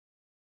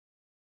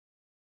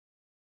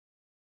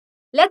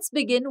Let's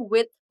begin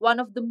with one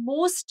of the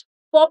most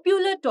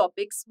popular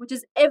topics, which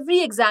is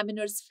every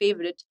examiner's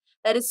favorite,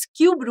 that is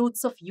cube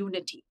roots of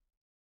unity.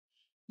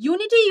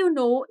 Unity,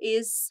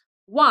 is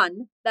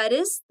 1, that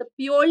is the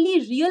purely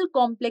real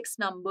complex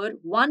number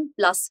 1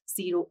 plus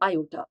 0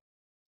 iota.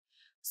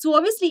 So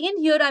obviously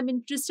in here, I'm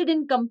interested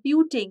in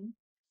computing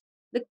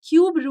the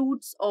cube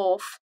roots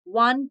of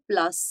 1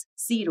 plus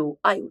 0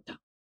 iota.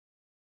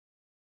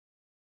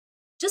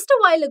 Just a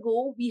while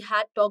ago, we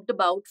had talked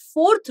about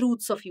fourth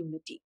roots of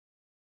unity,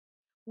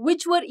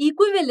 which were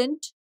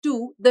equivalent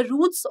to the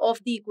roots of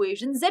the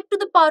equation z to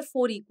the power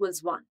 4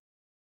 equals 1.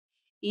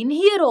 In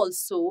here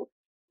also,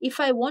 if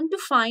I want to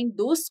find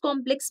those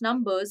complex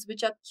numbers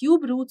which are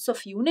cube roots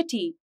of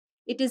unity,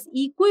 it is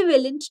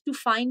equivalent to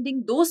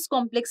finding those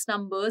complex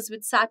numbers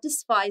which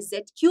satisfy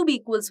z cube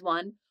equals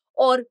 1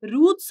 or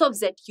roots of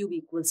z cube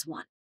equals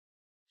 1.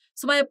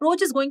 So my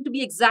approach is going to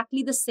be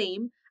exactly the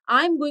same.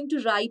 I'm going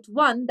to write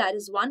 1, that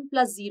is 1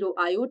 plus 0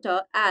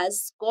 iota,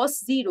 as cos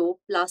 0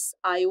 plus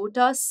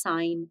iota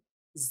sine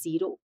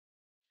 0.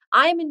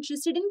 I am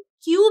interested in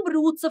cube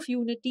roots of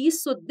unity,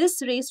 so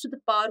this raised to the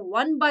power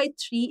 1 by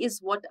 3 is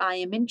what I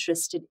am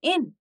interested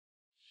in.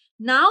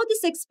 Now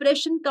this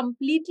expression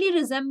completely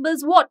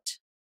resembles what?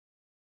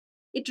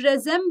 It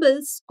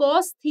resembles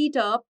cos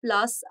theta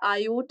plus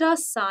iota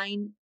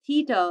sine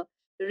theta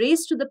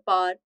raised to the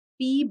power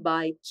p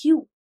by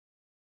q.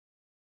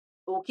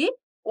 Okay?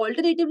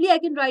 Alternatively, I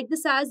can write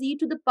this as e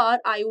to the power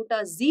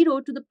iota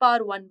 0 to the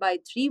power 1 by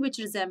 3, which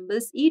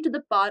resembles e to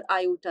the power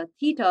iota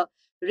theta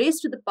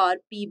raised to the power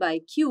p by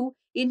q.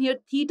 In here,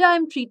 theta I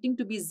am treating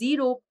to be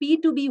 0, p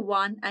to be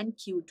 1, and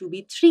q to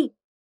be 3.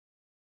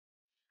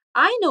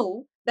 I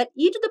know that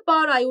e to the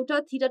power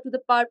iota theta to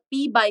the power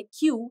p by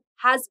q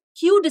has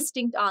q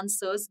distinct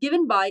answers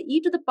given by e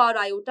to the power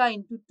iota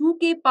into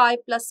 2k pi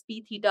plus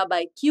p theta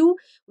by q,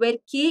 where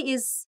k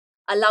is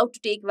allowed to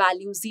take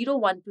value 0,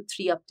 1 to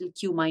 3 up till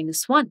q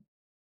minus 1.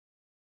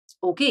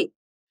 Okay,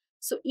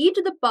 so e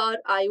to the power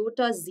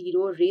iota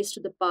 0 raised to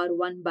the power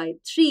 1 by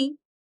 3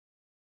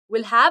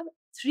 will have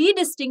 3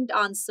 distinct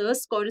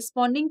answers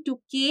corresponding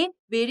to k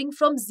varying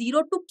from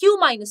 0 to q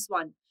minus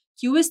 1.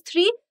 Q is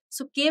 3,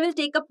 so k will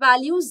take up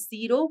values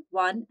 0,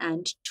 1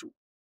 and 2.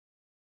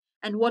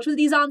 And what will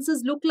these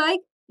answers look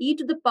like? E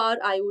to the power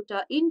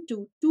iota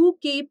into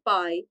 2k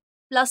pi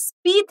plus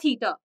p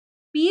theta.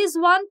 P is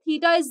 1,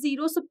 theta is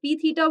 0, so p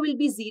theta will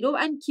be 0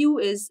 and q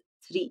is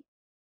 3.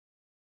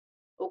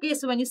 Okay,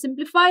 so when you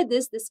simplify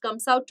this, this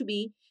comes out to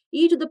be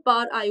e to the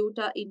power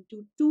iota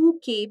into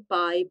 2k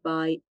pi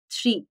by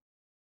 3.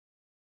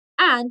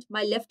 And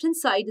my left hand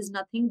side is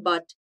nothing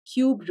but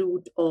cube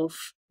root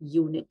of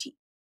unity.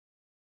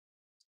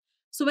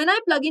 So when I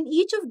plug in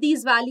each of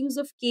these values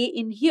of k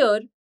in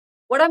here,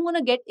 what I'm going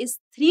to get is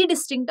 3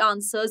 distinct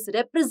answers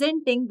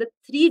representing the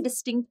 3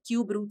 distinct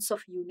cube roots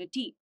of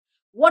unity.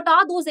 What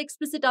are those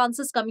explicit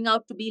answers coming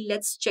out to be?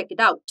 Let's check it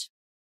out.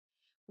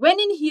 When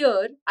in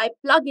here, I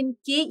plug in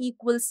k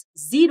equals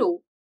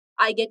 0,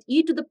 I get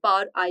e to the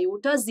power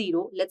iota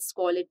 0, let's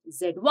call it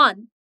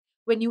z1.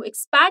 When you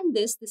expand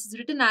this, this is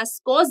written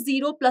as cos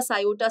 0 plus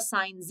iota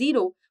sine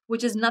 0,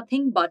 which is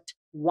nothing but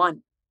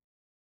 1.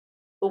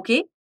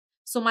 Okay,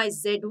 so my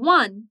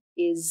z1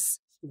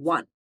 is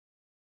 1.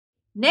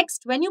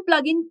 Next, when you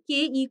plug in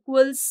k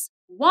equals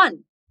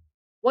 1,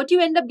 what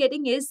you end up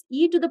getting is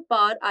e to the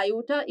power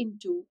iota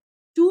into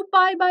 2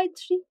 pi by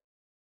 3.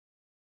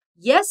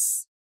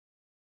 Yes,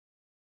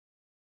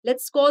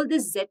 let's call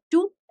this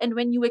z2. And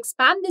when you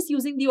expand this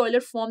using the Euler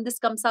form, this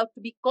comes out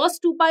to be cos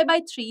 2 pi by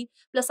 3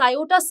 plus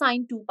iota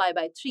sine 2 pi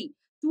by 3.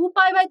 2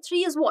 pi by 3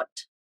 is what?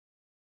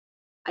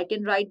 I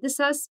can write this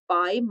as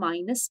pi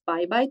minus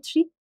pi by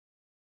 3.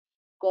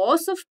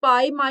 Cos of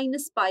pi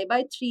minus pi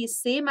by 3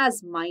 is same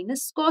as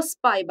minus cos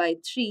pi by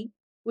 3,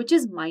 which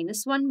is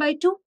minus 1 by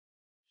 2.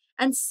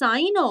 And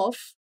sine of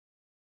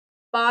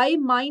pi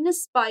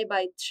minus pi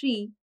by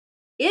 3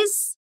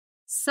 is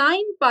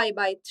sine pi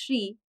by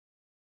 3,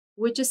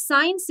 which is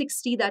sine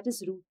 60, that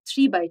is root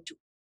 3 by 2.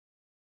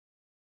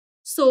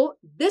 So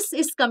this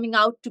is coming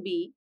out to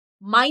be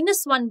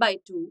minus 1 by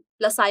 2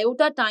 plus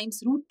iota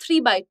times root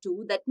 3 by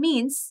 2. That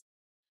means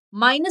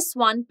minus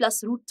 1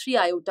 plus root 3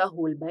 iota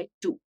whole by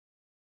 2.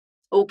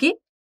 Okay,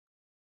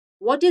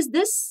 what is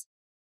this?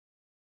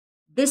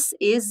 This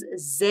is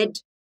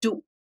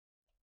Z2.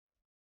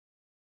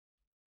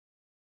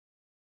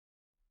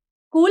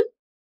 Cool.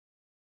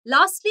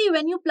 Lastly,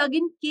 when you plug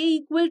in k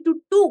equal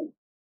to 2,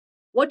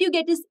 what you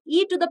get is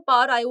e to the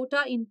power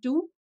iota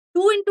into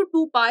 2 into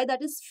 2 pi,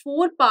 that is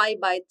 4 pi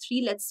by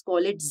 3. Let's call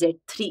it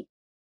Z3.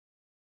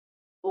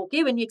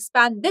 Okay, when you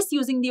expand this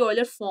using the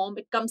Euler form,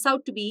 it comes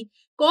out to be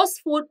cos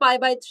 4 pi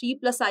by 3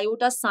 plus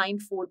iota sine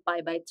 4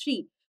 pi by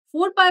 3.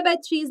 4 pi by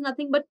 3 is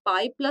nothing but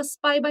pi plus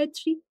pi by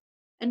 3.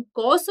 And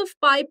cos of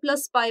pi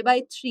plus pi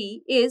by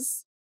 3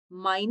 is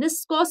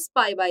minus cos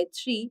pi by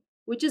 3,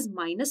 which is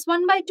minus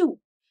 1 by 2.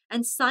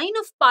 And sine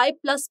of pi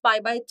plus pi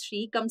by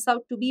 3 comes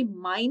out to be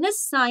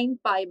minus sine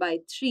pi by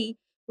 3,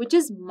 which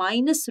is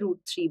minus root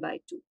 3 by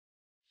 2.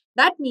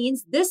 That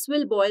means this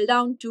will boil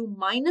down to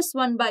minus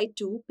 1 by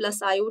 2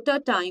 plus iota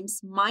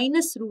times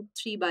minus root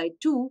 3 by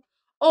 2,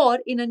 or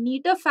in a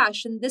neater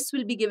fashion, this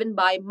will be given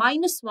by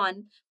minus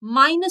 1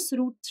 minus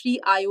root 3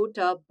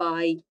 iota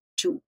by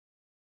 2.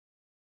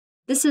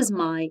 This is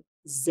my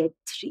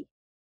Z3.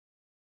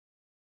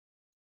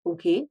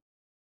 Okay,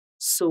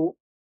 so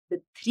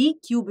the three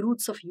cube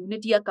roots of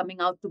unity are coming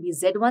out to be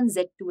Z1,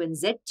 Z2 and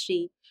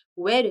Z3,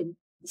 wherein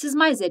this is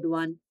my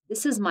Z1,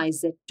 this is my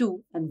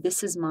Z2 and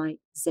this is my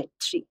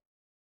Z3.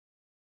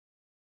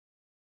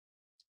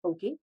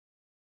 Okay,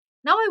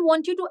 now I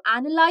want you to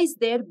analyze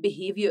their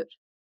behavior.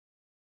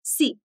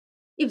 See,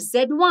 if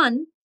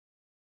Z1,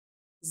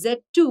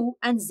 Z2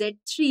 and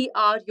Z3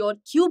 are your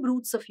cube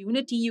roots of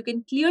unity, you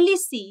can clearly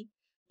see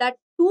that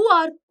 2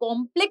 are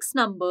complex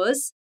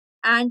numbers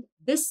and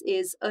this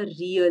is a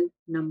real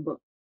number.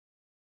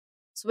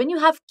 So when you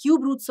have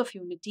cube roots of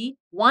unity,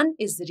 one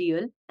is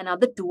real and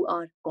other two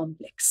are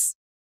complex.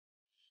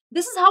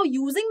 This is how,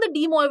 using the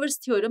De Moivre's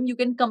theorem, you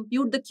can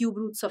compute the cube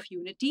roots of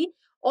unity.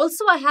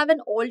 Also, I have an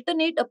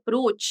alternate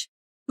approach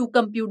to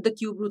compute the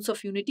cube roots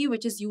of unity,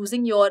 which is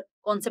using your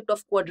concept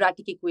of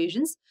quadratic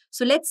equations.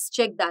 So let's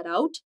check that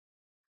out.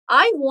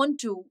 I want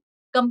to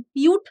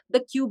compute the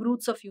cube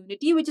roots of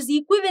unity, which is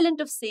equivalent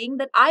of saying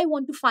that I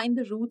want to find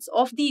the roots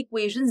of the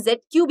equation z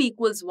cube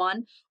equals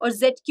 1 or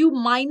z cube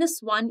minus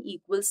 1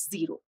 equals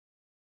 0.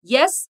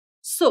 Yes,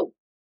 so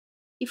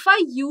if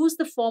I use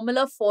the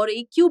formula for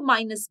a cube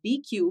minus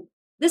b cube,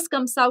 this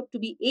comes out to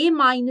be a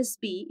minus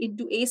b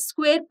into a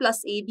square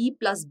plus ab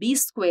plus b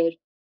square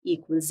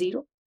equals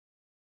 0.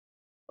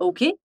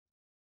 Okay.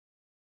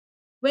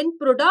 When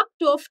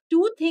product of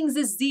two things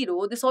is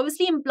 0, this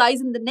obviously implies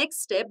in the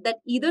next step that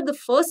either the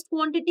first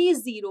quantity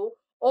is 0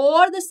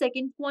 or the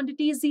second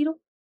quantity is 0.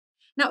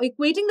 Now,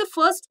 equating the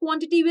first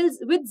quantity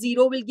with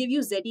 0 will give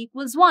you z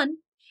equals 1.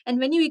 And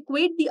when you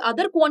equate the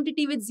other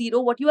quantity with 0,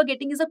 what you are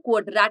getting is a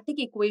quadratic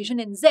equation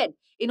in z.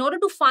 In order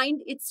to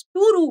find its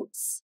two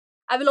roots,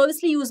 I will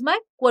obviously use my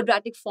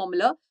quadratic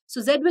formula.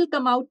 So z will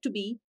come out to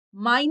be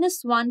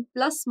minus 1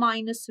 plus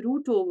minus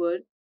root over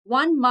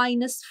 1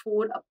 minus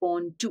 4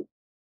 upon 2.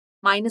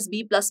 Minus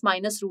b plus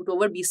minus root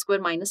over b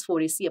square minus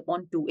 4ac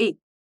upon 2a.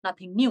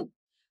 Nothing new.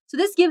 So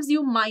this gives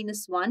you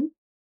minus 1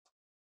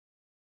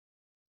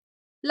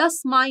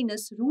 plus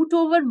minus root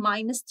over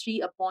minus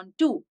 3 upon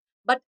 2.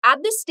 But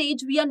at this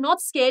stage, we are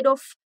not scared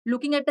of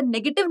looking at a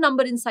negative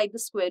number inside the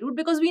square root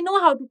because we know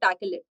how to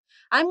tackle it.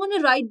 I'm going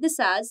to write this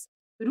as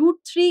root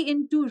 3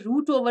 into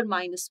root over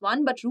minus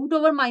 1, but root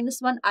over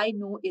minus 1 I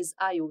know is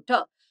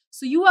iota.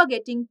 So you are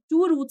getting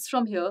two roots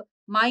from here,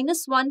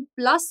 minus 1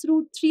 plus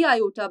root 3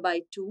 iota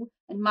by 2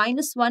 and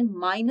minus 1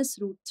 minus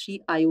root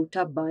 3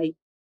 iota by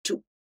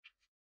 2.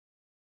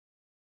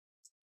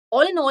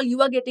 All in all,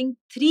 you are getting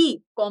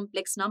three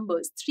complex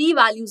numbers, three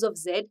values of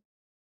z,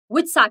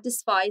 which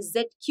satisfies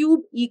z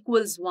cube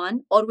equals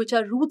 1 or which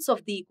are roots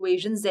of the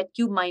equation z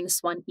cube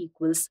minus 1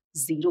 equals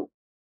 0.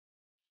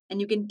 And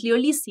you can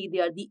clearly see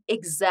they are the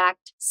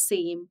exact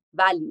same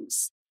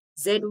values,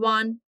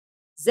 z1,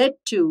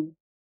 z2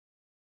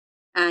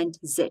 and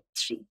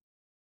z3.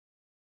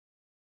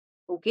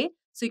 Okay,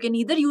 so you can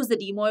either use the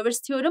De Moivre's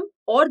theorem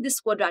or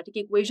this quadratic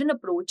equation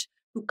approach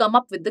to come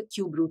up with the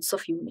cube roots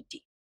of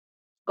unity.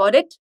 Got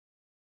it?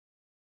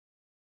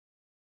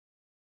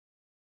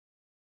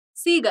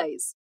 See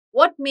guys,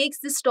 what makes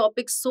this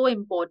topic so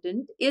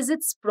important is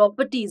its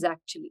properties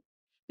actually,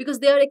 because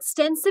they are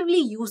extensively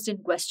used in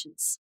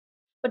questions.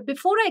 But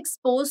before I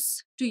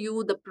expose to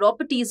you the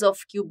properties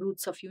of cube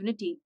roots of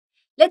unity,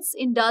 let's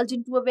indulge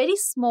into a very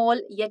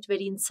small yet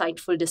very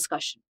insightful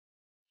discussion.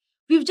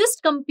 We've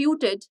just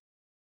computed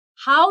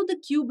how the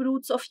cube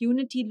roots of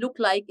unity look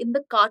like in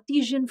the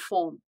Cartesian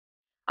form.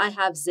 I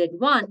have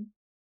z1,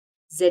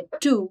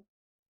 z2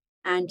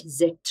 and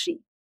z3.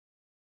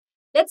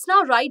 Let's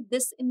now write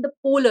this in the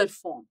polar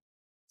form.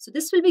 So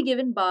this will be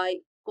given by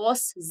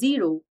cos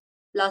 0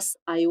 plus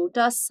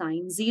iota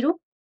sine 0.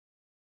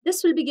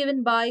 This will be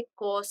given by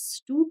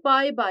cos 2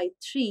 pi by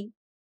 3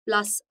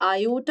 plus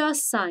iota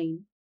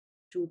sine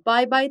 2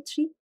 pi by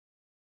 3.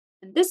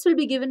 And this will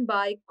be given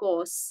by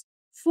cos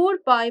 4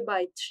 pi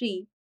by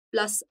 3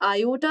 plus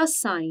iota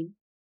sine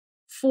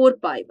 4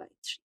 pi by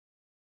 3.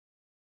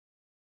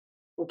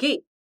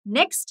 Okay,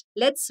 next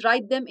let's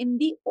write them in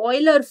the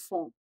Euler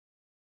form.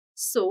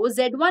 So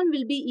z1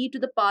 will be e to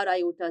the power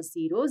iota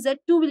 0,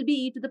 z2 will be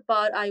e to the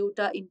power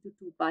iota into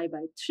 2 pi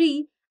by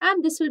 3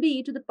 and this will be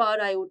e to the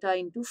power iota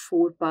into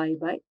 4 pi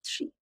by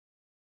 3.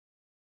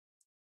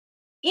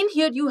 In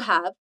here you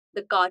have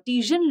the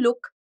Cartesian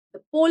look, the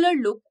polar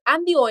look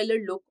and the Euler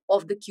look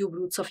of the cube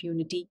roots of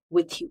unity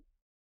with you.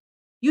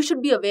 You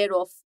should be aware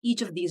of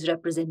each of these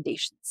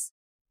representations.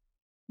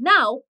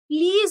 Now,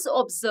 please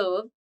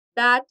observe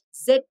that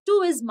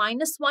z2 is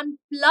minus 1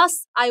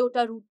 plus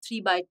iota root 3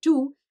 by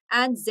 2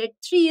 and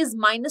z3 is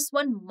minus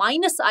 1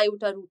 minus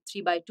iota root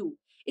 3 by 2.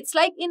 It's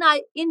like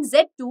in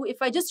z2, if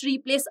I just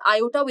replace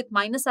iota with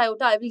minus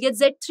iota, I will get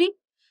z3.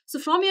 So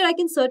from here, I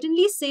can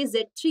certainly say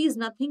z3 is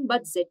nothing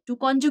but z2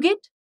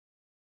 conjugate.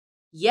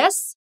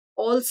 Yes,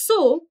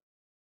 also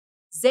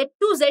Z2,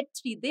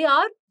 Z3, they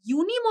are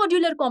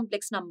unimodular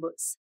complex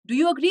numbers. Do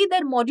you agree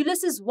their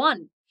modulus is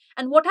 1?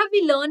 And what have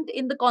we learned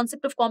in the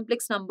concept of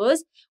complex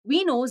numbers?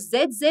 We know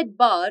Z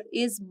bar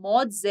is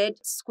mod Z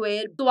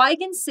square. So I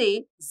can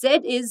say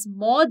Z is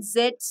mod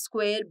Z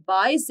square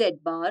by Z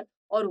bar,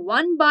 or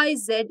 1 by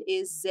Z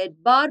is Z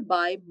bar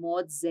by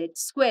mod Z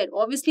square.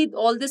 Obviously,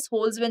 all this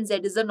holds when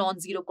Z is a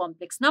non-zero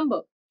complex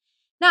number.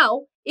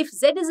 Now, if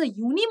Z is a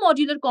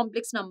unimodular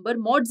complex number,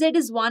 mod Z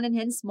is 1 and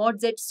hence mod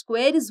Z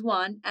square is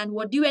 1. And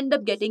what you end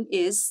up getting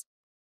is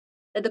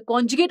that the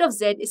conjugate of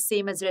Z is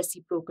same as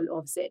reciprocal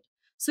of Z.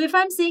 So if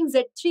I'm saying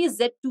Z3 is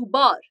Z2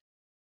 bar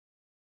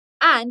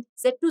and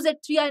Z2,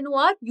 Z3 I know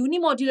are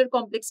unimodular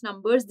complex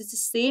numbers, this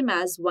is same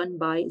as 1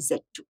 by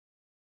Z2.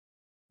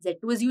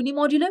 Z2 is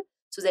unimodular,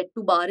 so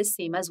Z2 bar is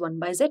same as 1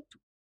 by Z2.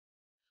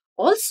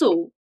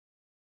 Also,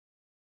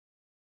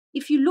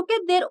 if you look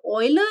at their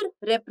Euler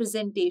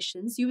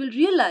representations, you will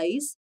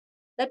realize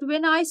that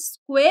when I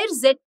square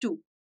Z2,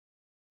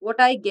 what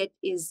I get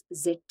is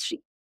Z3.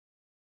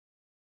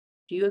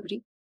 Do you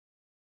agree?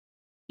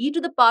 E to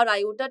the power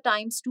iota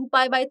times 2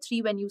 pi by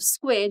 3, when you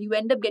square, you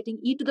end up getting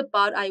e to the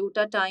power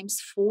iota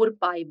times 4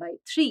 pi by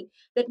 3.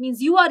 That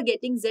means you are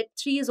getting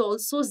Z3 is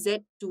also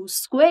Z2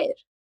 square.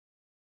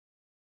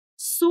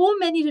 So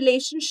many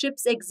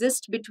relationships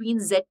exist between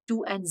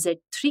Z2 and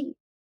Z3.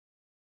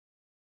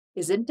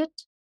 Isn't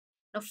it?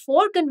 Now,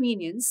 for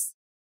convenience,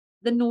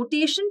 the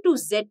notation to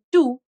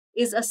Z2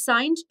 is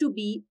assigned to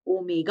be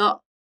omega.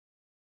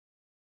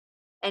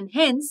 And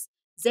hence,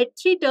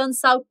 Z3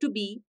 turns out to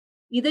be,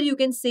 either you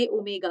can say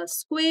omega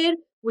square,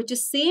 which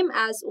is same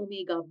as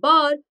omega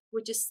bar,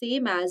 which is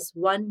same as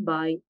 1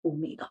 by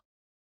omega.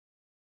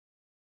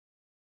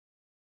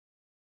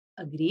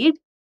 Agreed?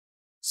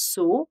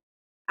 So,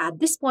 at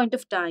this point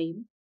of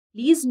time,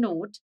 please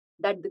note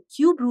that the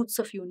cube roots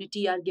of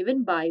unity are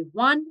given by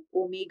 1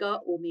 omega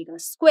omega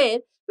square,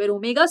 where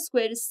omega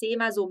square is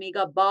same as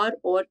omega bar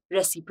or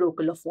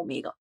reciprocal of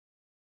omega.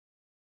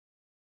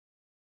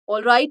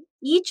 Alright,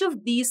 each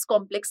of these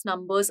complex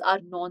numbers are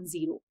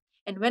non-zero.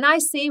 And when I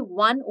say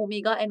 1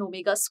 omega and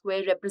omega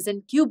square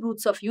represent cube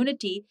roots of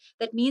unity,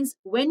 that means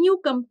when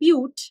you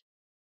compute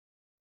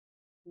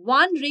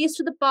 1 raised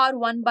to the power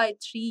 1 by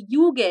 3,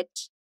 you get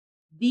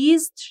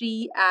these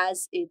 3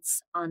 as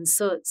its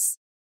answers.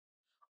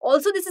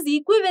 Also, this is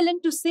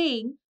equivalent to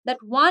saying that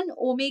 1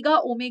 omega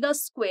omega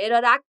square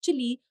are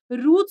actually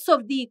roots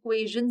of the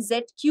equation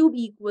z cube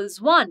equals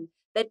 1.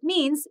 That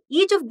means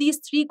each of these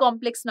 3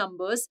 complex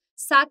numbers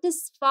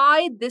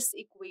satisfy this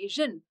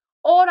equation.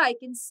 Or I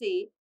can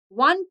say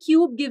 1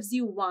 cube gives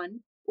you 1,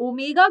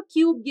 omega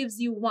cube gives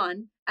you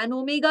 1, and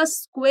omega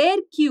square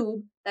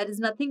cube, that is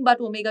nothing but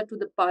omega to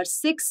the power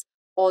 6,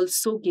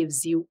 also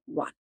gives you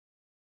 1.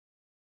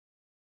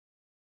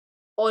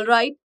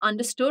 Alright,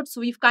 understood. So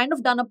we've kind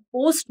of done a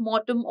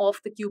post-mortem of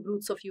the cube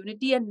roots of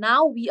unity, and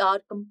now we are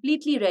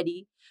completely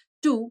ready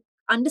to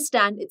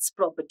understand its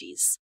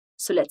properties.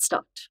 So let's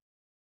start.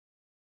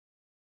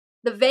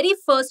 The very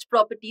first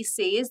property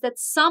says that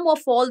sum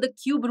of all the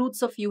cube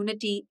roots of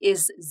unity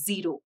is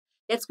 0.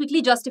 Let's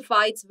quickly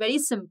justify. It's very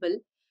simple.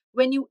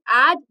 When you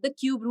add the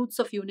cube roots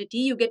of unity,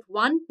 you get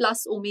 1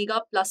 plus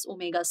omega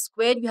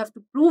squared. You have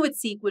to prove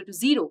it's equal to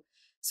 0.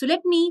 So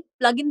let me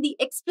plug in the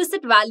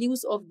explicit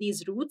values of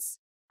these roots.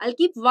 I'll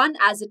keep 1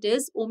 as it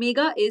is.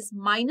 Omega is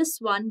minus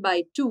 1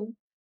 by 2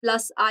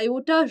 plus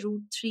iota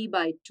root 3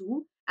 by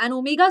 2. And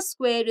omega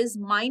square is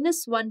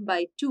minus 1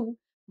 by 2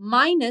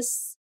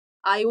 minus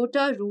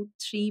iota root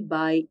 3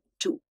 by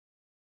 2.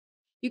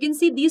 You can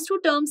see these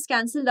two terms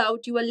cancelled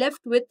out. You are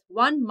left with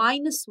 1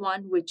 minus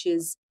 1, which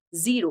is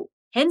 0.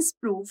 Hence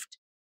proved,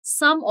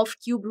 sum of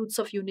cube roots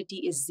of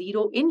unity is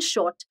 0. In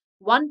short,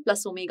 1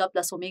 plus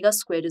omega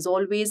squared is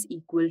always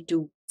equal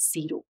to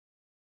 0.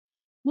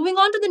 Moving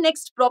on to the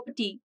next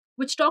property,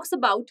 which talks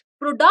about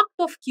product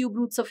of cube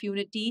roots of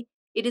unity.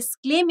 It is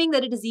claiming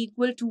that it is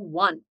equal to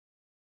 1.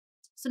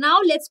 So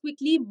now let's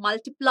quickly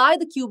multiply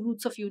the cube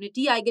roots of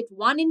unity. I get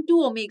 1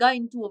 into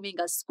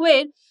omega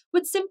squared,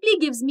 which simply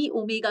gives me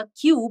omega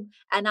cube.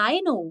 And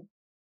I know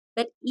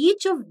that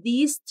each of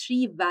these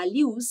 3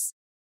 values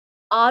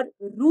are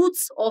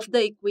roots of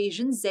the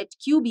equation z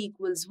cube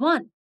equals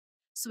 1.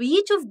 So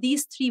each of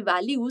these 3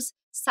 values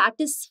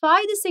satisfy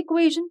this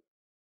equation.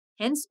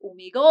 Hence,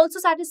 omega also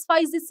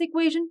satisfies this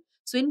equation.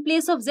 So in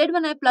place of z,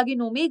 when I plug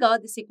in omega,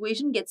 this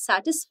equation gets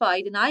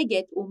satisfied and I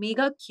get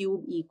omega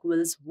cube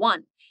equals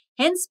 1.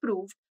 Hence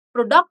proved,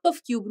 product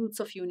of cube roots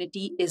of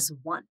unity is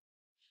 1.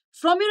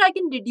 From here, I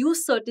can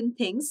deduce certain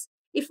things.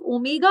 If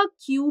omega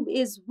cube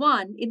is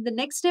 1, in the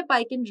next step,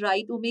 I can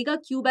write omega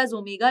cube as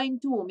omega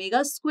into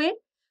omega square.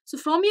 So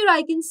from here,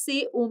 I can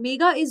say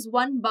omega is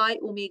 1 by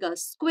omega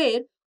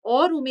square,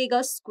 or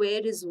omega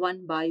square is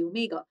 1 by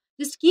omega.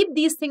 Just keep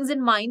these things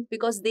in mind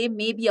because they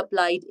may be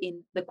applied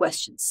in the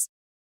questions.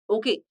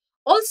 Okay.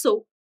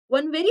 Also,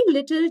 one very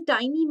little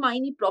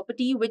tiny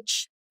property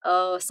which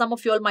some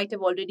of you all might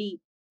have already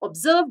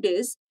observed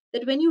is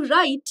that when you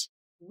write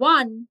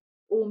 1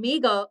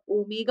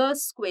 omega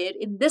square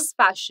in this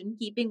fashion,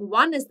 keeping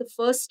 1 as the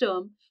first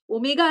term,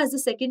 omega as the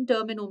second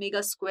term and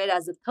omega square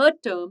as the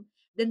third term,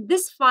 then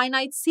this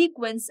finite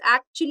sequence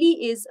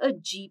actually is a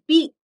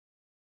GP.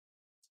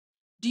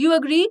 Do you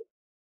agree?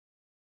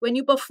 When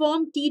you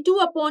perform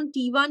T2 upon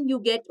T1, you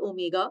get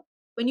omega.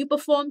 When you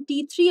perform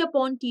T3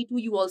 upon T2,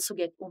 you also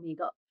get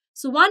omega.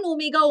 So 1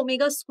 omega,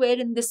 omega square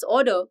in this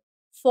order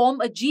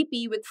form a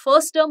GP with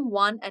first term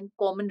 1 and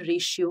common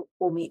ratio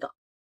omega.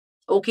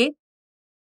 Okay?